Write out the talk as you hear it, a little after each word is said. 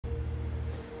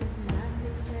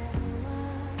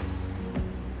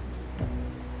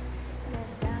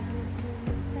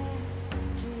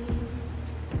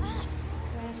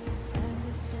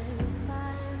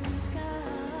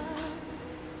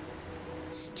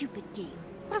stupid game.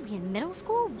 What are we, in middle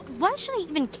school? Why should I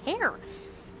even care?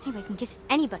 Anybody can kiss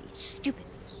anybody. It's stupid.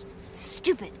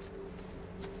 Stupid.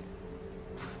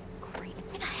 Great.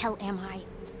 Where the hell am I?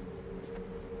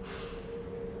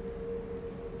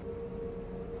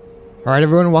 Alright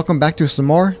everyone, welcome back to some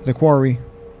more The Quarry.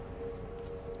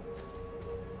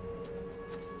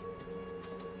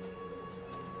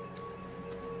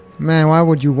 Man, why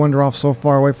would you wander off so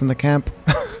far away from the camp?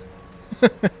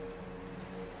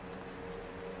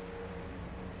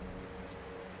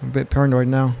 I'm a bit paranoid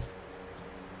now.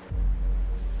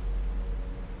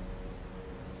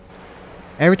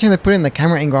 Every time they put it in the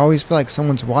camera angle, I always feel like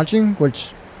someone's watching,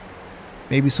 which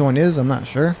maybe someone is, I'm not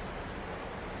sure.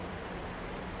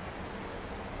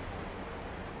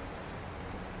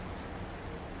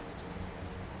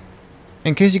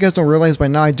 In case you guys don't realize by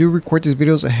now, I do record these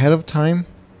videos ahead of time.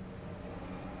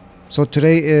 So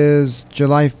today is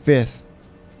July 5th.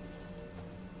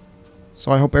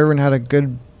 So I hope everyone had a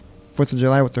good 4th of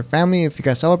July with their family, if you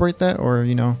guys celebrate that, or,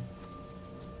 you know.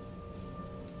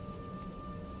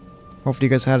 Hopefully you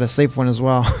guys had a safe one as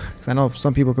well. Because I know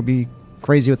some people could be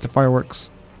crazy with the fireworks.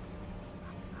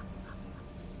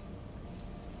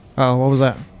 Uh oh, what was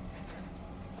that?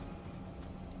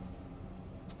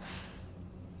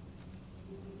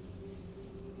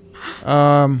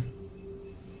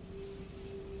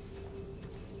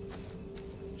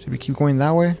 Should we keep going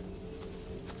that way?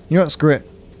 You know what? Screw it.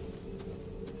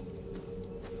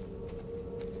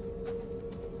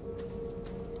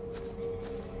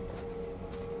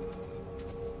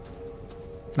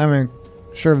 Not even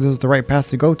sure if this is the right path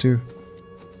to go to.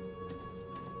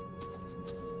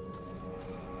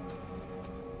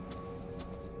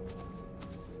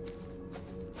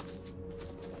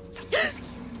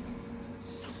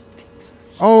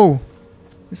 Oh,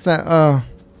 it's that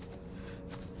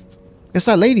it's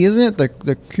that lady, isn't it?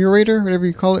 The curator, whatever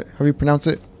you call it, however you pronounce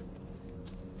it.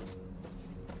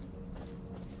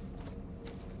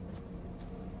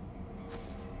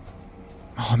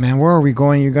 Oh man, where are we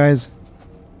going, you guys?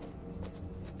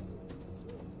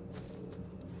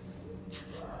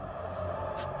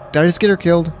 Did I just get her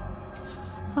killed?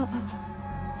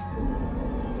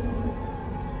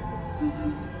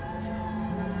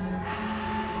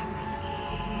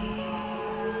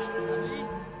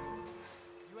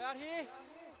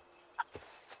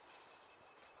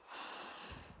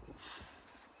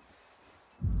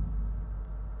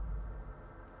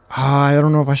 I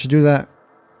don't know if I should do that.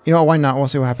 You know what, why not? We'll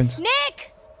see what happens.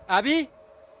 Nick! Abby?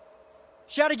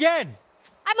 Shout again!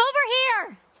 I'm over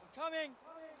here! I'm coming!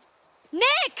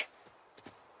 Nick!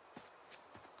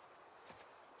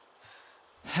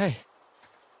 Hey.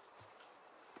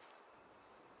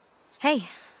 Hey.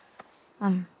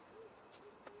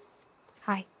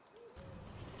 Hi.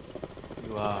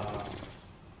 You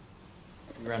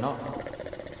ran off.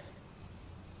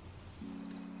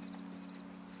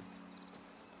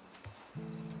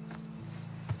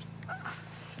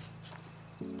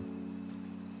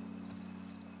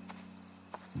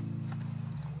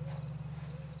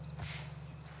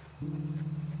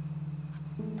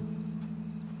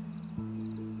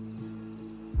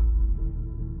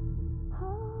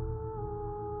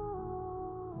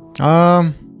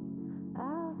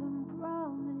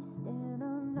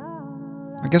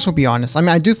 I guess we'll be honest. I mean,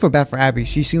 I do feel bad for Abby.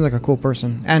 She seems like a cool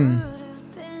person. And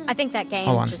I think that game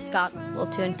just got a little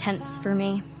too intense for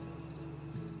me.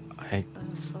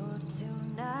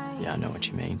 Yeah, I know what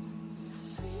you mean.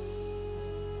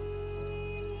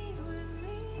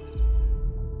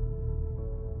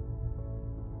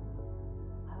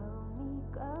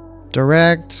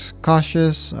 direct,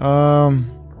 cautious.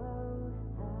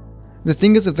 The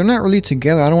thing is, if they're not really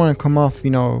together, I don't want to come off,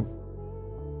 you know.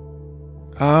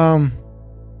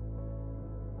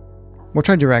 We'll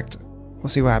try direct. We'll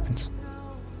see what happens.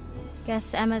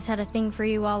 Guess Emma's had a thing for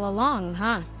you all along,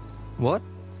 huh? What?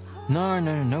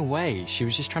 No way. She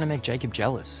was just trying to make Jacob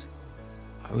jealous.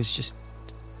 I was just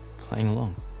playing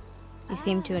along. You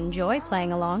seem to enjoy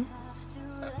playing along.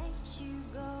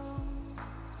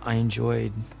 I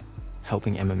enjoyed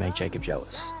helping Emma make Jacob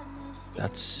jealous.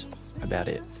 That's about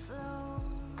it.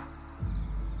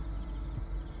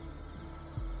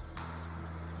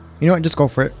 You know what? Just go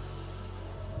for it.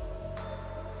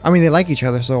 I mean, they like each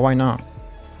other, so why not?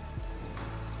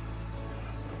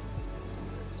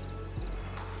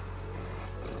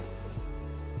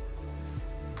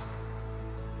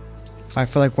 I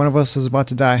feel like one of us is about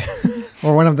to die.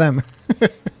 Or one of them.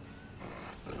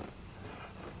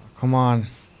 Come on.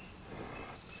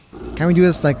 Can't we do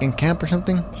this like in camp or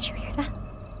something? Did you hear that?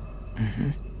 Mm-hmm.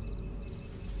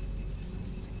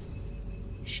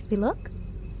 Should we look?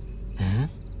 Mm-hmm.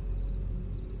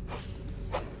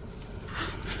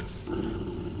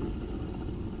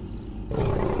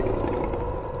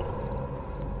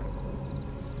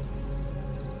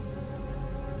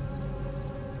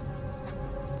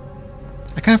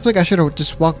 kind of feel like I should have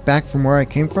just walked back from where I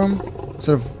came from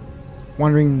instead of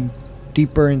wandering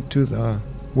deeper into the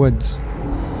woods.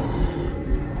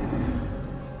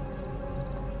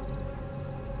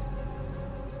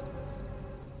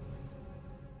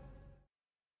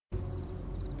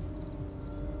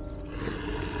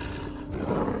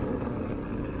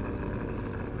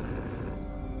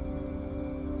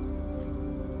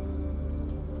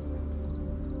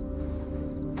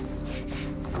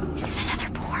 Is it another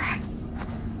boar?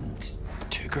 It's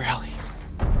too growly.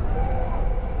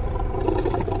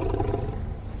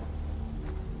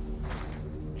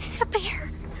 Is it a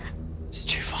bear? It's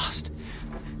too fast.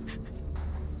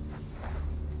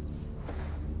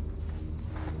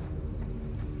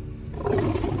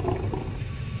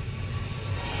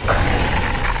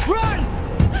 Run!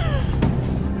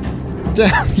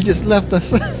 Damn, he just left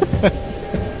us.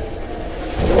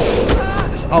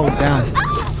 Oh, damn.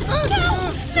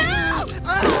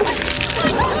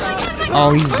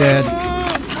 Oh, he's dead.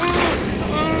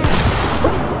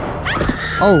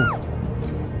 Oh.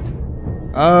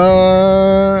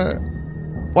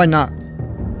 Why not?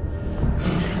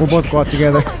 We'll both go out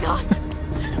together.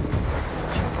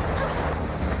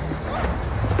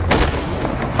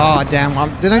 Oh, damn.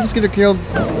 Did I just get her killed?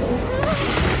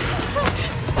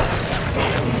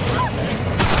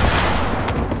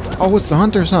 Oh, it's the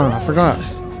hunters, huh? I forgot.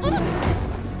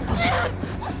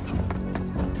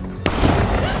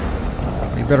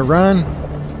 You better run.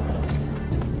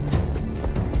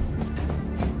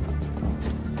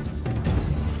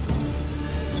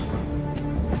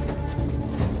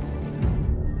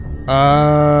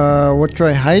 What,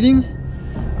 try hiding?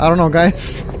 I don't know,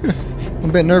 guys. I'm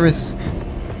a bit nervous.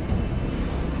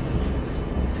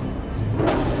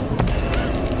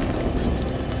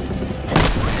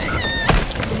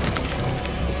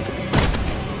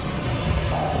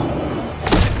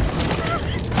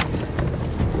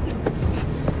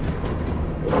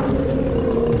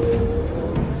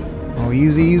 Oh,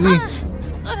 easy, easy.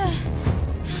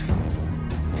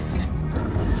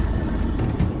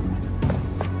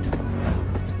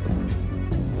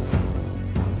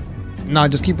 No,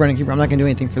 just keep running, keep running. I'm not gonna do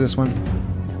anything for this one.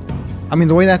 I mean,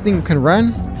 the way that thing can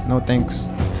run, no thanks.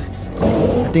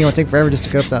 I think it'll take forever just to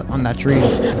get up on that tree.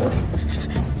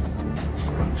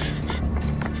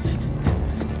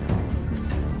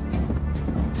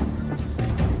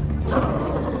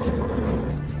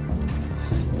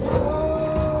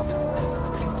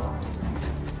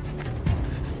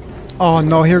 Oh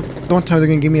no, here, don't tell me they're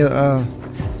gonna give me a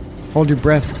hold your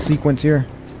breath sequence here.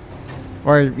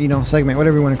 Or, you know, segment,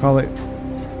 whatever you want to call it.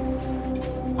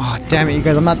 Oh, damn it, you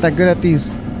guys, I'm not that good at these.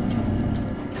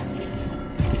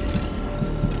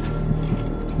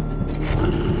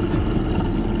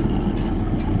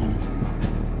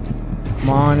 Come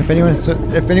on, if anyone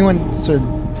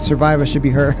should survive, it should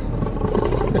be her.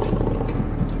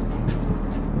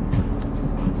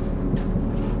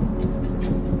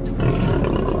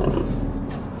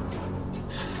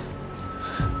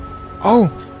 Oh!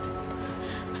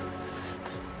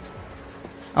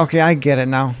 Okay, I get it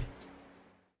now.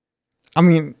 I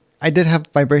mean, I did have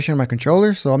vibration on my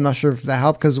controller, so I'm not sure if that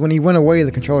helped, because when he went away,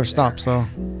 the controller stopped, so...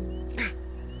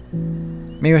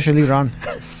 Maybe I should leave it on.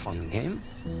 It's a fun game.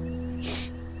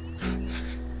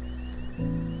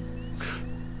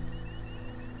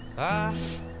 I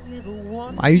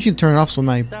usually turn it off so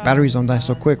my batteries don't die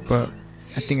so quick, but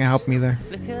I think it helped me there.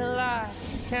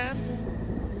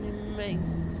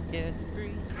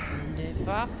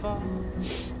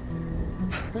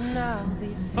 And I'll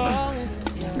be falling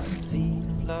at your feet.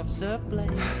 Love's a blade,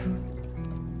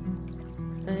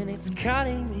 and it's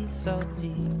cutting me so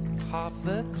deep. Half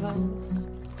a close,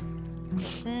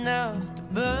 enough to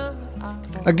burn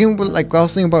out. Again, like I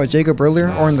was thinking about Jacob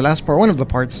earlier, or in the last part, one of the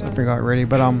parts, I forgot already,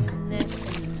 but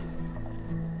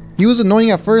he was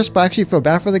annoying at first, but I actually feel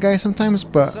bad for the guy sometimes,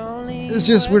 but it's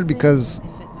just weird because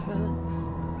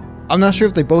I'm not sure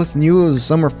if they both knew it was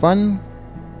summer fun.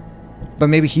 But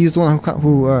maybe he's the one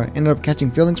who ended up catching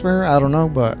feelings for her. I don't know,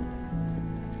 but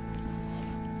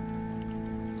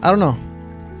I don't know.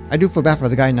 I do feel bad for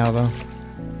the guy now, though.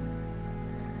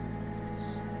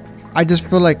 I just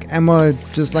feel like Emma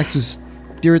just likes to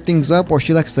stir things up, or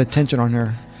she likes the attention on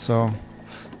her. So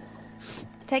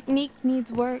Technique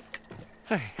needs work.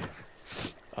 Hey.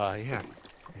 Yeah.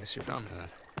 I guess you found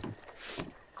that.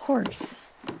 Of course.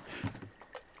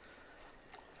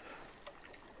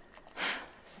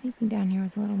 Sneaking down here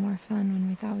was a little more fun when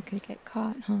we thought we could get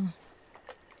caught, huh?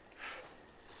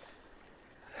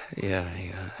 Yeah,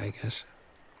 I guess.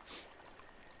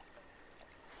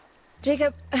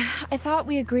 Jacob, I thought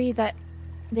we agreed that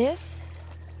this,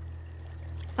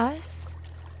 us,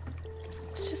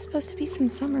 It's just supposed to be some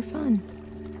summer fun.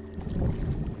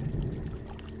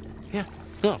 Yeah.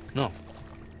 No.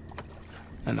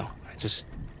 I know.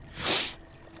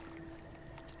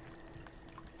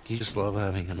 You just love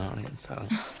having an audience, huh?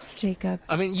 Jacob.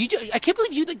 I mean, I can't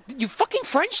believe you fucking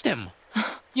Frenched him.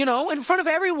 You know, in front of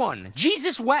everyone.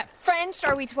 Jesus wept. French?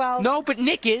 Are we 12? No, but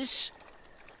Nick is.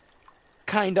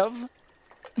 Kind of.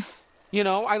 You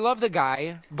know, I love the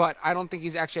guy, but I don't think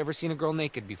he's actually ever seen a girl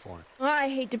naked before. Well, I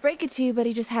hate to break it to you, but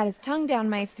he just had his tongue down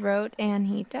my throat, and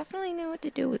he definitely knew what to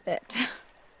do with it.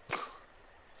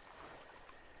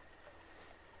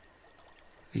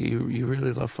 You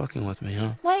really love fucking with me, huh?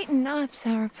 Lighten up,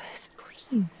 Sourpuss,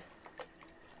 please.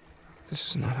 This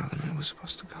is not how the night was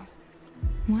supposed to go.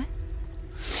 What?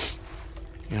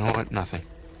 You know what? Nothing.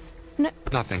 No.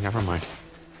 Nothing. Never mind.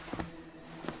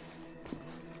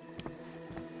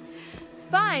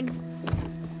 Fine.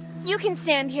 You can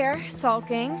stand here,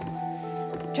 sulking,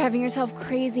 driving yourself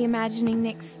crazy imagining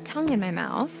Nick's tongue in my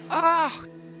mouth. Ah!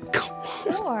 Come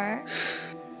on. Or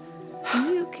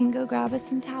you can go grab us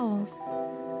some towels.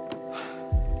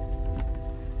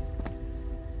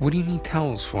 What do you need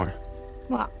towels for?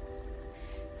 Well,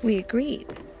 we agreed.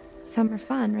 Summer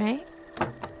fun, right?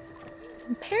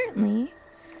 Apparently,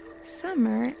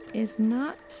 summer is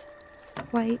not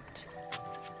quite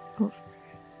over.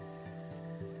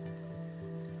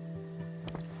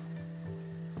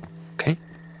 Okay.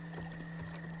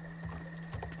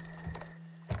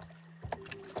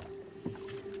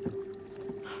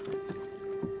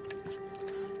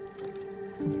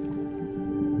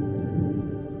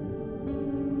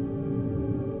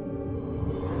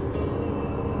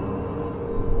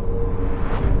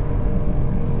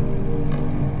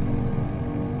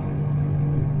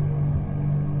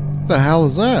 What the hell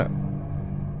is that?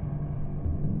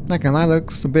 Not gonna lie,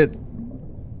 looks a bit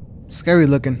scary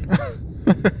looking.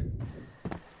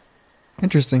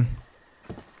 Interesting.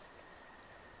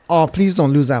 Oh, please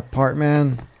don't lose that part,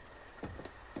 man.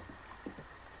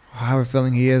 I have a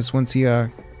feeling he is once he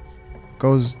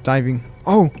goes diving.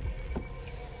 Oh!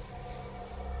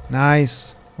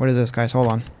 Nice. What is this, guys? Hold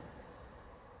on.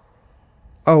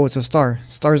 Oh, it's a star.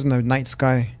 Stars in the night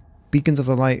sky. Beacons of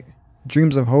the light.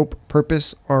 Dreams of hope,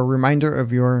 purpose, or a reminder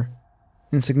of your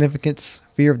insignificance,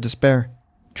 fear of despair.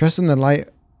 Trust in the light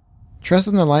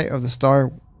of the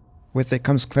star. With it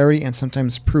comes clarity and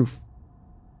sometimes proof.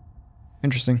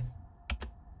 Interesting.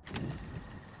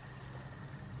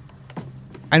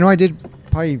 I know I did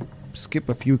probably skip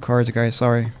a few cards, guys,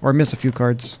 sorry. Or miss a few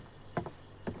cards.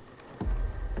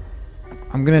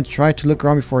 I'm gonna try to look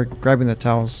around before grabbing the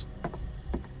towels.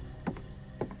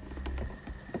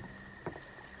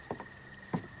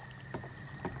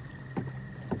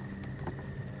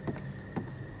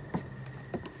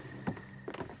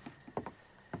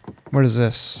 What is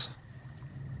this?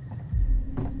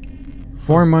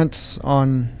 4 months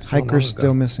on hiker long still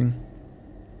ago? missing.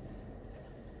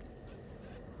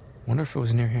 Wonder if it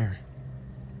was near here.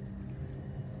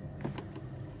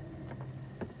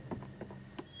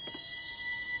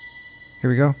 Here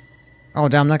we go. Oh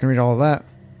damn, I'm not gonna read all of that.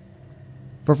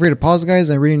 Feel free to pause, guys,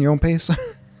 and read in your own pace.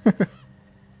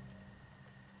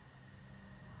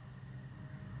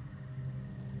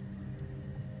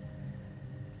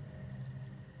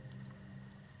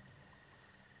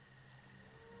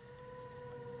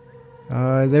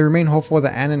 They remain hopeful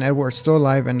that Anne and Edward are still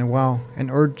alive and well, and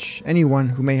urge anyone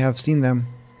who may have seen them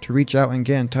to reach out and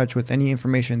get in touch with any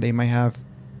information they might have.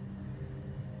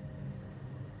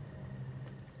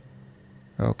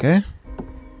 Okay.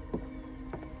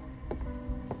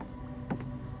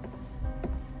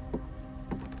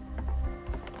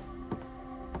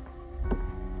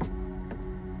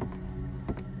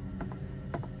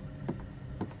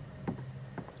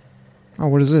 Oh,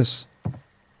 what is this?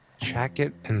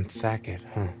 Hackett and Thackett,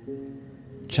 huh?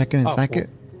 Check in and thank it.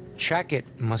 Well,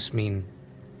 Hackett must mean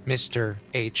Mr.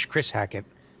 H. Chris Hackett.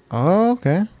 Oh,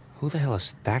 okay. Who the hell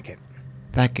is Thackett?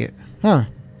 Thackett. Huh.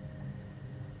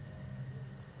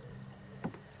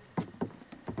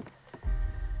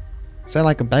 Is that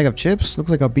like a bag of chips?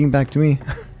 Looks like a beanbag to me.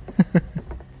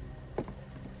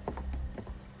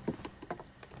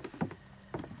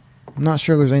 I'm not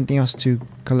sure if there's anything else to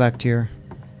collect here.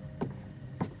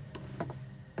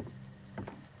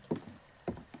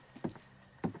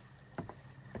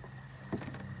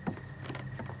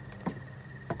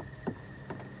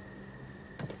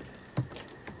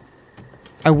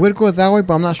 I would go that way,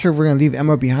 but I'm not sure if we're gonna leave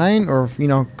Emma behind or if, you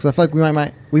know, because I feel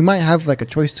like we might have like a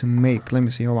choice to make. Let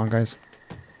me see. Hold on, guys.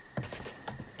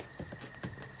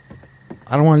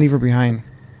 I don't want to leave her behind,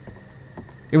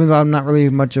 even though I'm not really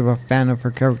much of a fan of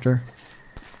her character.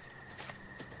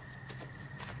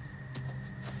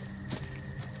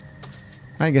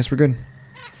 I guess we're good.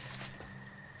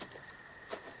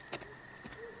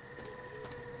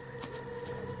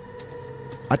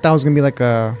 I thought it was gonna be like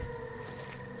a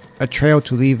trail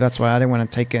to leave. That's why I didn't want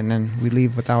to take it and then we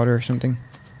leave without her or something.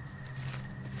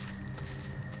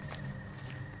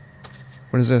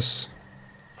 What is this?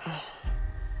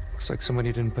 Looks like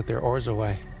somebody didn't put their oars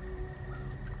away.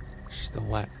 Still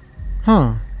wet.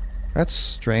 Huh. That's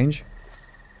strange.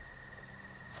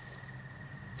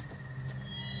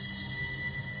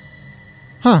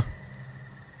 Huh.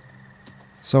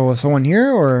 So was someone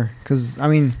here or... Because, I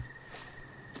mean...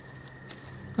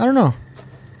 I don't know.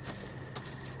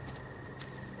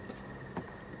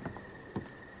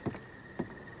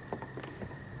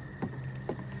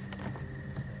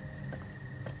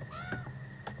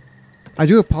 I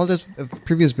do apologize if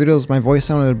previous videos my voice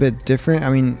sounded a bit different.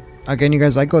 I mean, again, you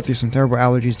guys, I go through some terrible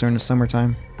allergies during the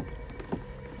summertime.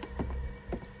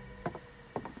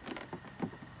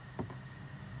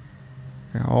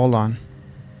 Yeah, hold on.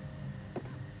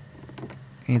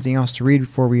 Anything else to read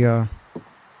before we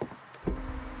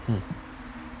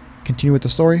continue with the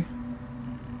story?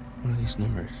 What are these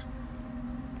numbers?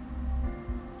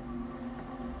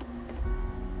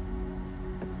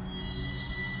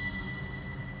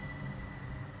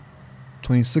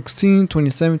 (2016,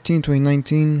 2017,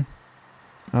 2019).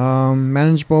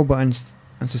 Manageable but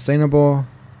unsustainable.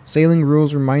 Sailing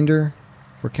rules reminder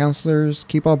for counselors.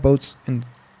 Keep all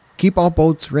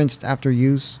boats rinsed after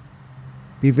use.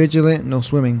 Be vigilant, no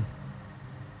swimming.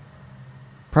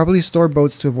 Properly store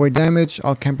boats to avoid damage.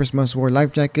 All campers must wear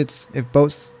life jackets. If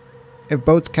boats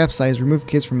capsize, remove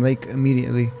kids from lake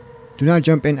immediately. Do not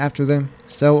jump in after them.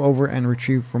 Sail over and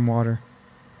retrieve from water.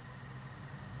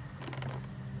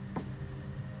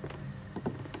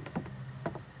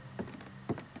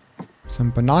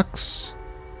 Some binocs.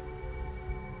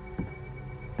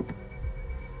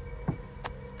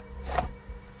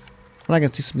 We're not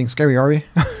gonna see something scary, are we?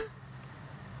 I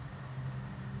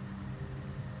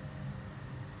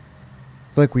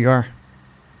feel like we are.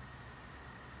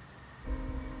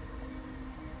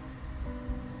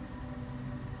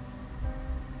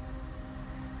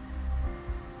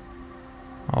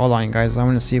 Hold on, guys. I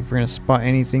want to see if we're gonna spot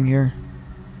anything here.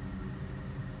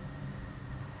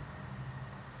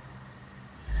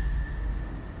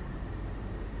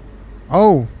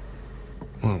 Oh!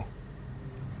 Whoa.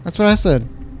 That's what I said.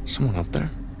 Someone up there?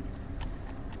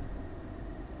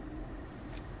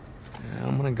 Yeah,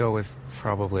 I'm gonna go with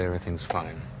probably everything's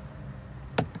fine.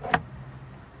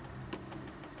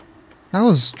 That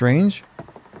was strange.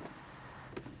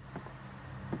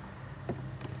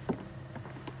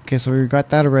 Okay, so we got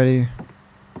that already.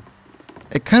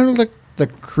 It kind of looked like the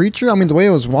creature. I mean, the way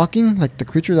it was walking, like the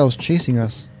creature that was chasing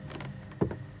us.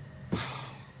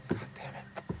 God damn it.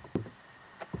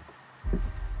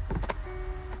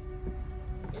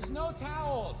 There's no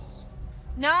towels.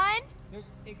 None?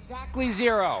 There's exactly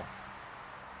 0.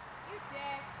 You dick.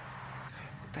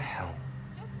 What the hell?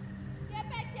 Just get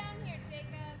back down here,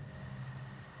 Jacob.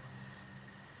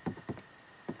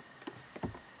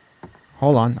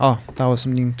 Hold on. Oh, that was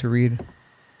something to read.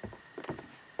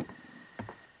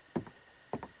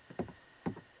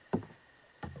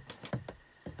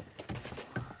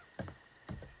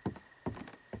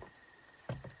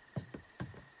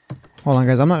 Hold on,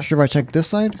 guys. I'm not sure if I checked this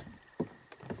side.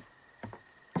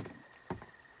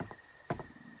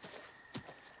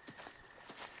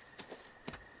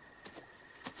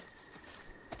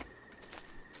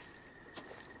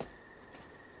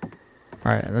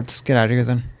 Alright, let's get out of here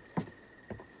then.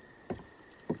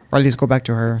 Or at least go back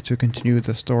to her to continue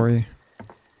the story.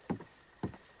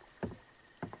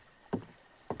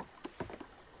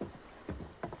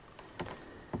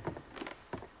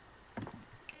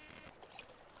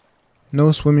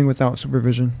 No swimming without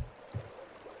supervision.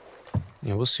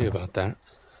 Yeah, we'll see about that.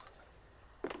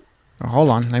 Oh, hold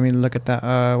on, let me look at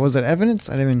that. Was it evidence?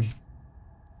 I didn't even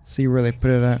see where they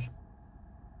put it at.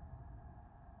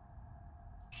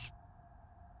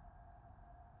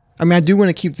 I mean, I do want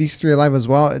to keep these 3 alive as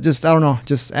well. It just, I don't know.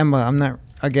 Just Emma. I'm not,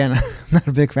 again, I'm not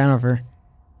a big fan of her.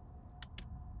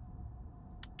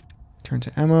 Turn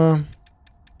to Emma.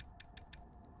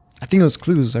 I think it was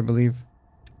clues, I believe.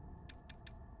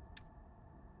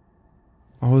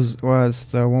 What was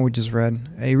the one we just read?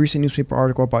 A recent newspaper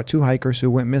article about 2 hikers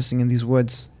who went missing in these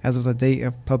woods. As of the date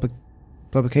of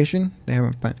publication, they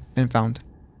haven't been found.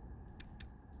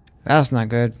 That's not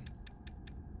good.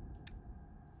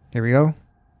 Here we go.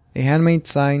 A handmade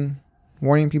sign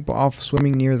warning people off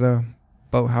swimming near the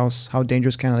boathouse. How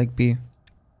dangerous can a lake be?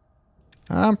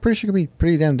 I'm pretty sure it could be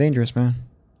pretty damn dangerous, man.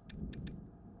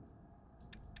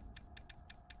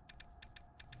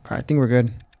 I think we're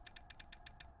good.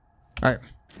 Alright.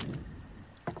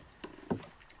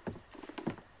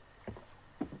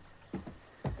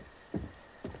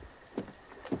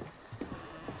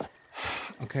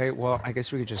 Okay, well, I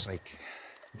guess we could just, like,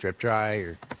 drip dry,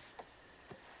 or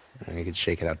you could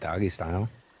shake it out doggy style.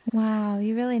 Wow,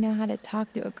 you really know how to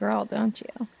talk to a girl, don't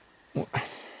you? Well,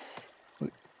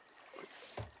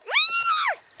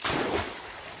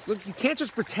 look, you can't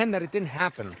just pretend that it didn't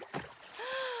happen.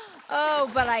 Oh,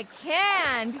 but I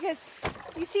can, because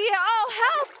you see,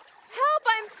 oh, help! Help!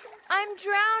 I'm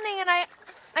drowning, and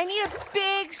I need a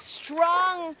big,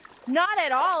 strong, not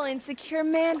at all insecure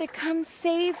man to come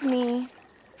save me.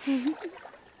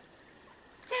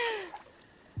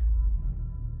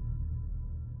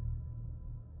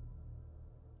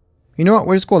 You know what?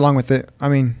 We'll just go along with it. I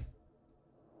mean,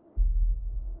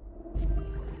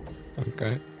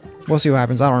 Okay. we'll see what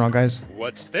happens. I don't know, guys.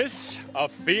 What's this? A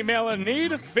female in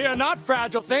need? Fear not,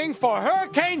 fragile thing, for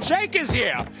Hurricane Jake is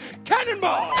here!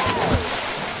 Cannonball!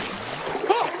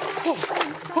 Cold.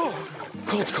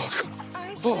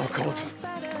 Oh, cold.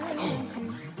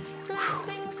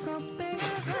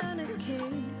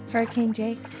 Hurricane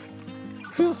Jake.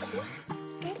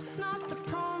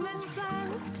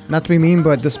 Not to be mean,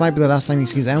 but this might be the last time he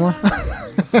sees Emma.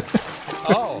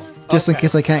 Oh. Just in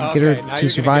case I can't get her now to you're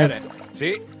survive. gonna get it.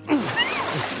 See?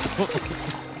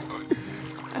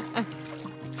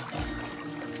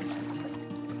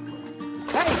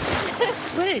 Hey!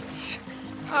 Twitch!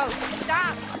 Oh,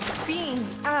 stop being,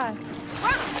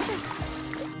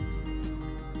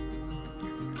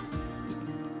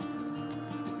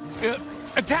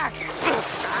 Attack!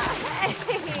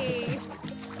 Hey!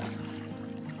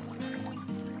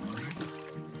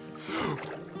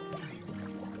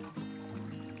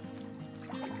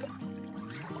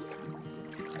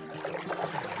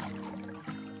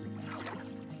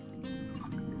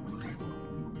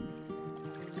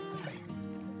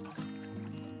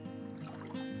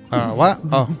 What?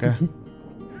 Oh, okay.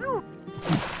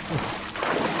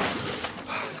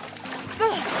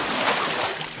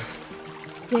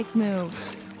 Dick move.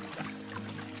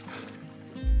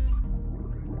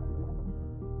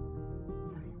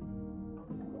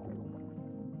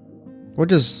 We'll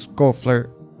just go flirt.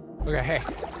 Okay, hey.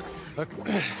 Look.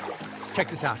 Check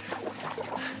this out.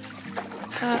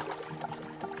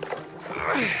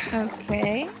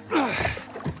 Okay.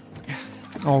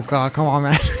 Oh God, come on,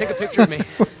 man. Take a picture of me.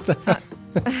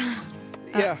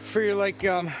 Yeah, for your, like,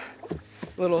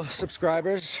 little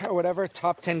subscribers or whatever.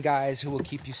 Top 10 guys who will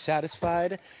keep you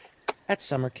satisfied at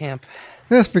summer camp.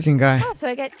 This freaking guy. Oh, so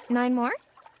I get 9 more?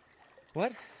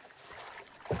 What?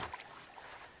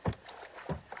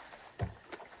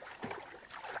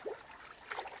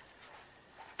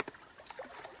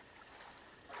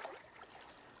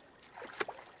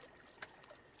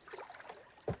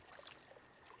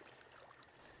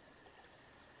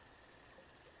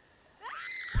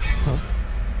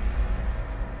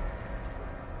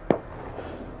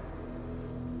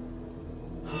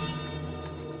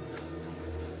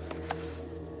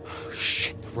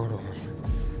 Shit, the rotor horn.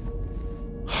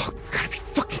 Oh, gotta be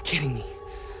fucking kidding me.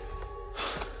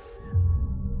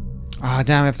 Ah,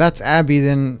 damn. If that's Abby,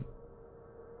 then.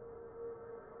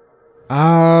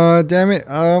 Damn it.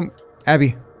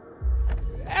 Abby.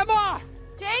 Emma!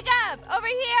 Jacob, over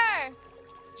here!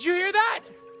 Did you hear that?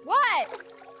 What?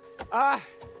 It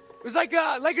was like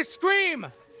a scream.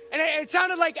 And it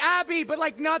sounded like Abby, but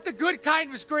like not the good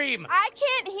kind of scream. I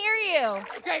can't hear you.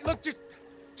 Okay, look, just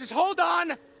hold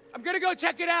on. I'm gonna go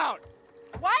check it out.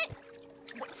 What?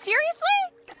 Seriously?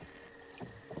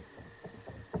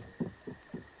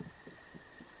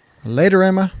 Later,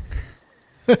 Emma.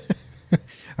 Alright,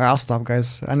 I'll stop,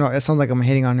 guys. I know it sounds like I'm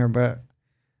hating on her, but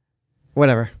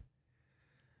whatever.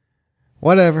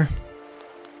 Whatever.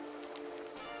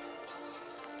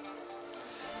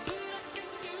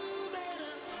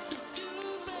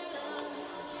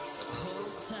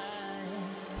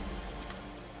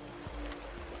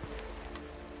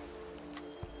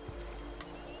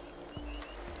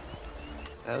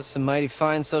 That was some mighty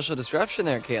fine social disruption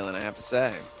there, Kaylin, I have to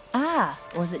say. Ah,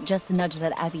 or was it just the nudge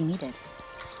that Abby needed?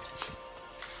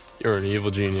 You're an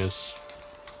evil genius.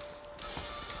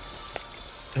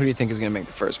 Who do you think is gonna make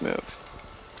the first move?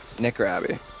 Nick or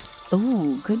Abby?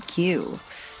 Ooh, good cue.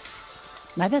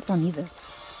 My bet's on either.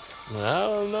 I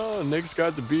don't know. Nick's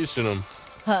got the beast in him.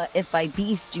 If by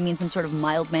beast you mean some sort of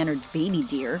mild-mannered baby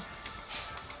deer.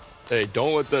 Hey,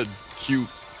 don't let that cute,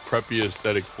 preppy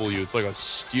aesthetic fool you. It's like a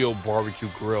steel barbecue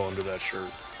grill under that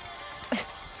shirt.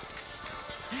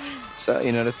 So,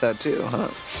 you noticed that too, huh?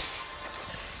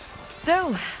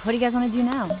 So, what do you guys want to do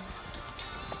now?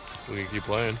 We can keep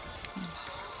playing.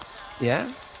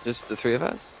 Yeah? Just the three of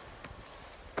us?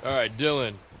 All right,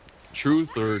 Dylan.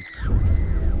 Truth or...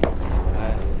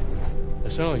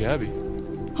 That sounded like Abby.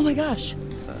 Oh my gosh.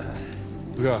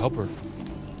 We gotta help her.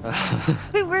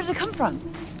 Wait, where did it come from?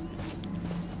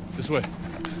 This way.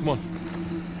 Come on.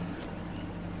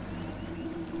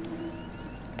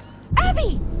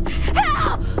 Abby!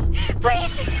 Help!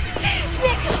 Please!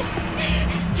 Nick!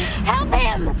 Help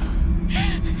him!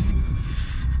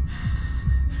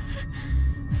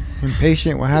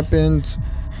 Impatient, what happened?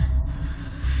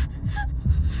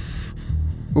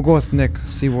 We'll go with Nick,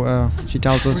 see what she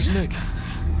tells us. Where's Nick?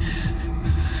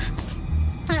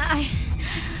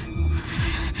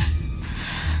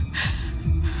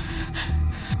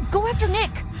 Go after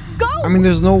Nick! Go! I mean,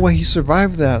 there's no way he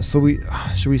survived that, so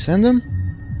should we send him?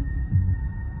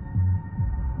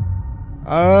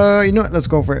 You know what? Let's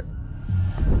go for it.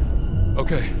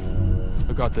 Okay.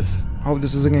 I got this. Hope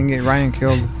this isn't gonna get Ryan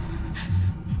killed.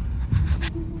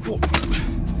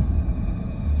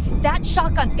 That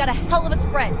shotgun's got a hell of a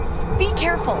spread. Be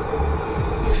careful.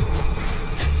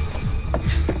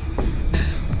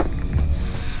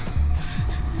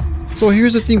 So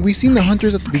here's the thing, we seen the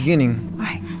hunters at the beginning.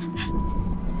 Alright.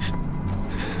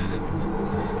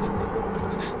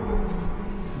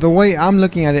 The way I'm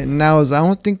looking at it now is I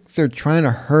don't think they're trying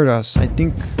to hurt us. I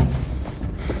think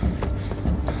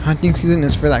hunting season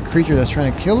is for that creature that's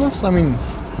trying to kill us. I mean,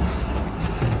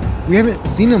 we haven't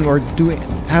seen them or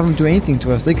have them do anything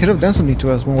to us. They could have done something to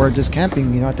us when we're just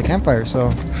camping, you know, at the campfire.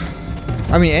 So,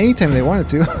 I mean, anytime they wanted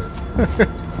to.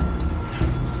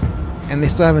 And they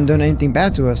still haven't done anything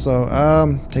bad to us. So,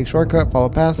 take shortcut, follow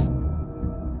path.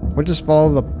 We'll just follow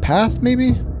the path,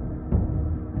 maybe?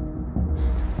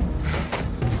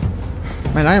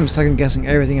 Man, I am second guessing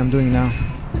everything I'm doing now.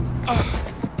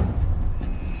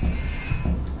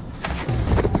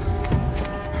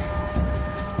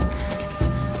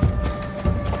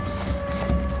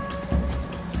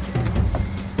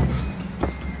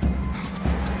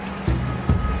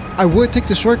 I would take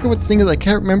the shortcut, but the thing is I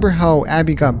can't remember how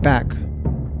Abby got back.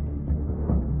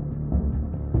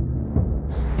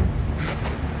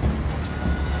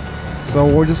 So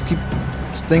we'll just keep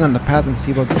staying on the path and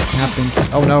see what happens.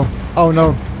 Oh no. Oh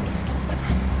no.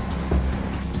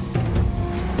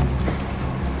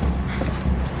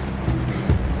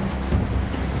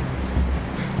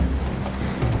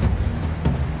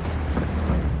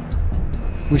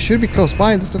 We should be close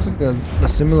by. This looks like a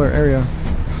similar area.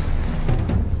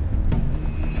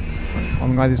 Oh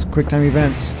my god, these quick time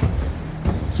events.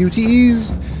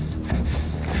 QTEs.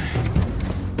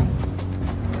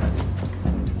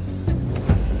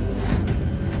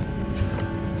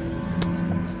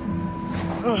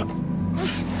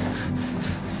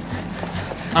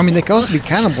 I mean, they can also be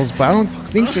cannibals, but I don't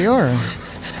think they are.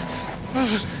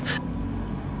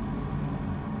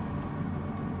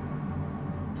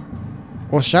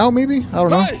 Or shout, maybe? I don't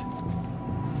know. Hey!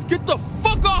 Get the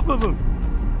fuck off of him!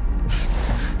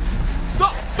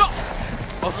 Stop! Stop!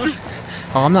 I'll shoot!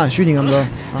 Oh, I'm not shooting him, though.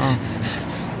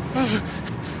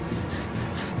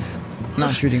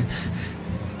 Not shooting.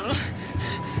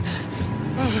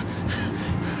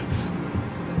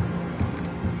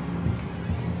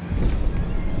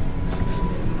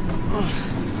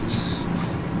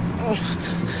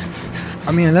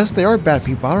 I mean, unless they are bad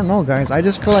people. I don't know, guys. I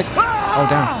just feel like... Oh,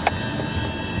 damn.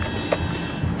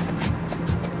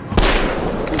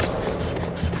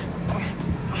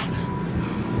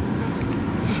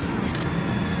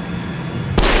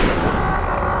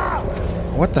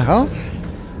 What the hell?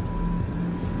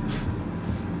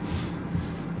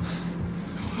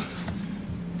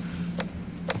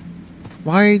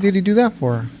 Why did he do that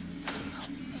for?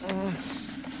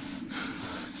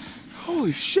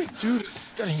 Holy shit, dude!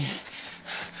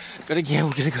 Gotta go,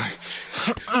 we gotta go.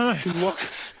 Can you walk?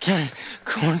 Can,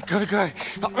 come on, gotta go.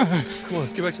 Come on,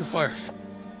 let's get back to the fire.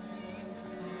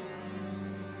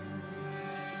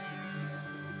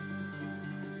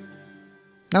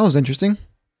 That was interesting.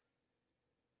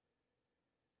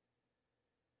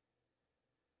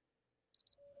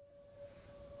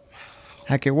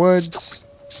 Hackett Woods,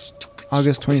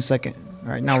 August 22nd.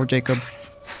 Alright, now we're Jacob.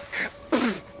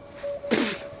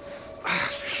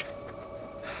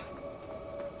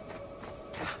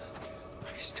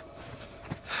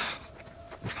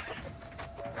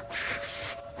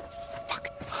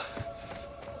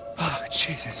 Oh,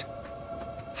 Jesus.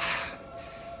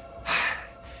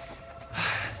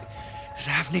 There's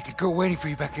a half-naked girl waiting for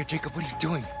you back there, Jacob. What are you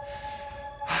doing?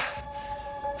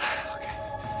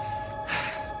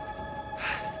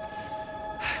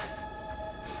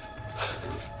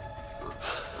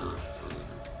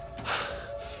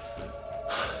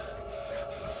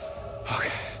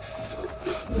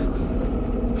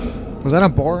 Was that a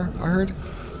boar I heard?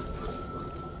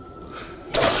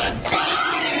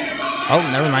 Oh,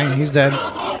 never mind. He's dead.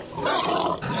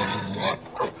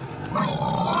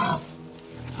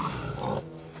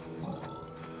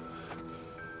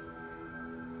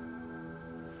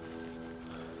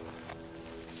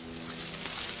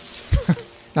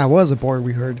 That was a boy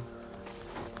we heard.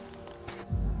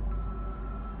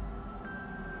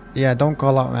 Yeah, don't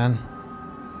call out, man.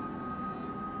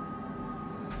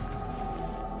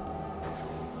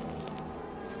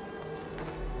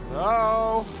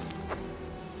 Oh.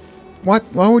 What?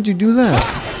 Why would you do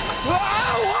that?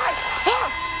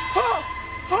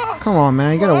 Come on,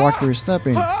 man. You gotta watch where you're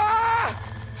stepping.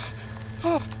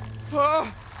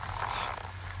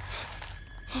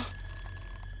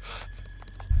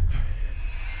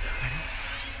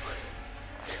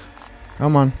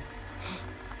 Come on.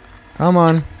 Come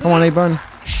on. Come on, A-Bun.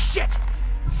 Shit!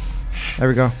 There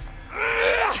we go.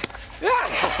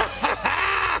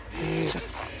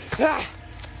 Fuck!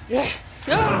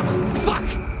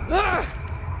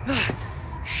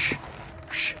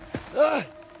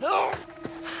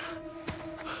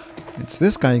 It's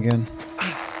this guy again.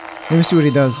 Let me see what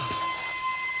he does.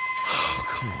 Oh,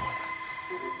 come on.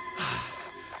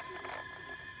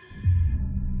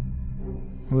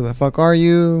 Who the fuck are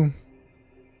you?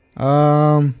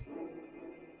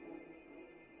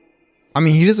 I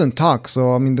mean, he doesn't talk,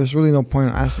 so I mean, there's really no point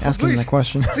in asking him that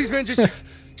question. Please, man, just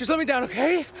let me down,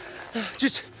 okay?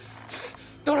 Just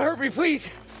don't hurt me, please.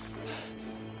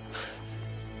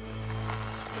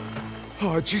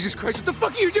 Oh, Jesus Christ, what the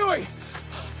fuck are you doing?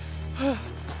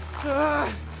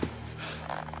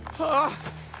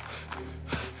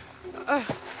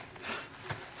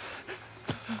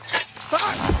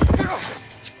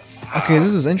 Okay, this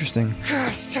is interesting.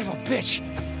 Son of a bitch.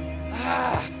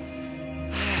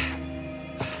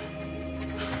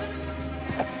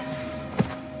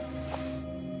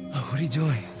 Oh, what are you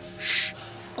doing? Shh.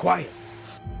 Quiet.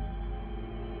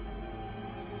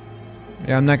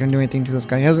 Yeah, I'm not gonna do anything to this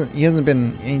guy. He hasn't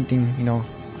been anything, you know.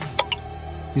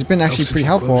 He's been actually pretty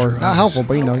helpful, or not helpful,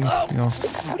 but you know.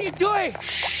 What are you doing?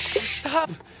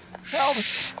 Stop. Help.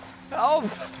 Help.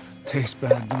 Tastes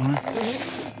bad, don't it?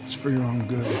 It's for your own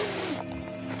good.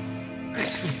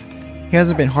 He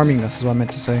hasn't been harming us, is what I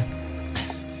meant to say.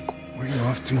 Where are you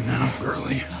off to now,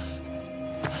 girlie?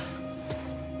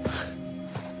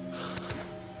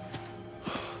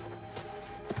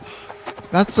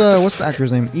 That's what's the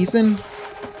actor's name? Ethan?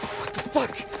 What the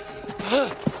fuck?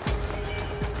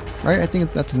 Right? I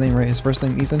think that's his name, right? His first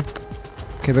name, Ethan.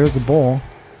 Okay, there's the ball.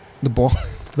 The ball.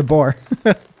 The bar.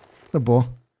 The ball.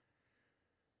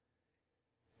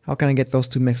 How can I get those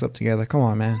two mixed up together? Come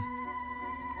on, man.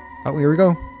 Oh, here we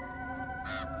go.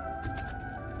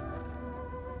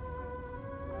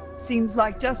 Seems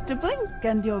like just a blink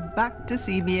and you're back to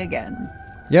see me again.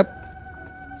 Yep.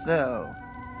 So,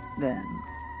 then,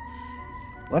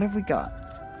 what have we got?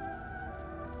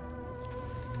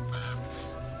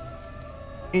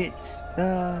 It's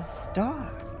the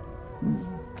star.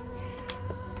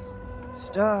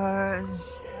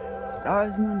 Stars.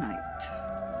 Stars in the night.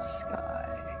 Sky.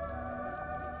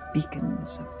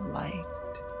 Beacons of light.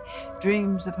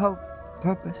 Dreams of hope,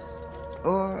 purpose,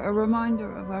 or a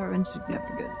reminder of our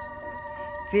insignificance.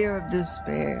 Fear of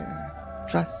despair.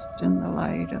 Trust in the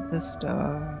light of the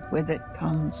star. With it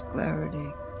comes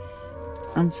clarity.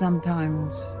 And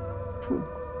sometimes proof.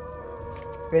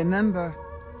 Remember,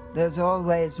 there's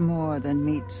always more than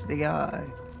meets the eye.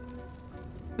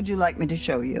 Would you like me to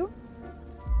show you?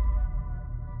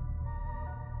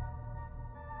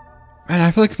 Man,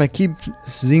 I feel like if I keep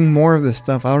seeing more of this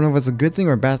stuff, I don't know if it's a good thing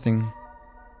or a bad thing.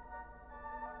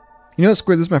 You know what,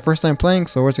 Squid? This is my first time playing,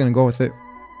 so we're just gonna go with it.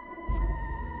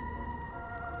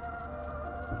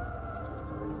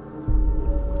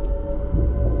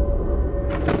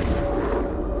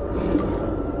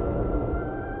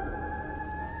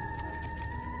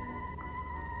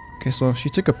 Okay, so she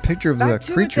took a picture of the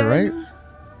creature, right?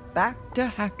 Back to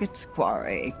Hackett's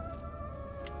Quarry.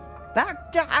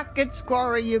 Back to Hackett's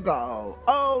Quarry you go.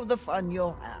 Oh, the fun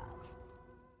you'll have.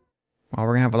 Wow,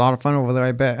 we're gonna have a lot of fun over there,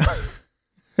 I bet.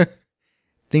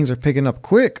 Things are picking up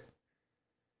quick.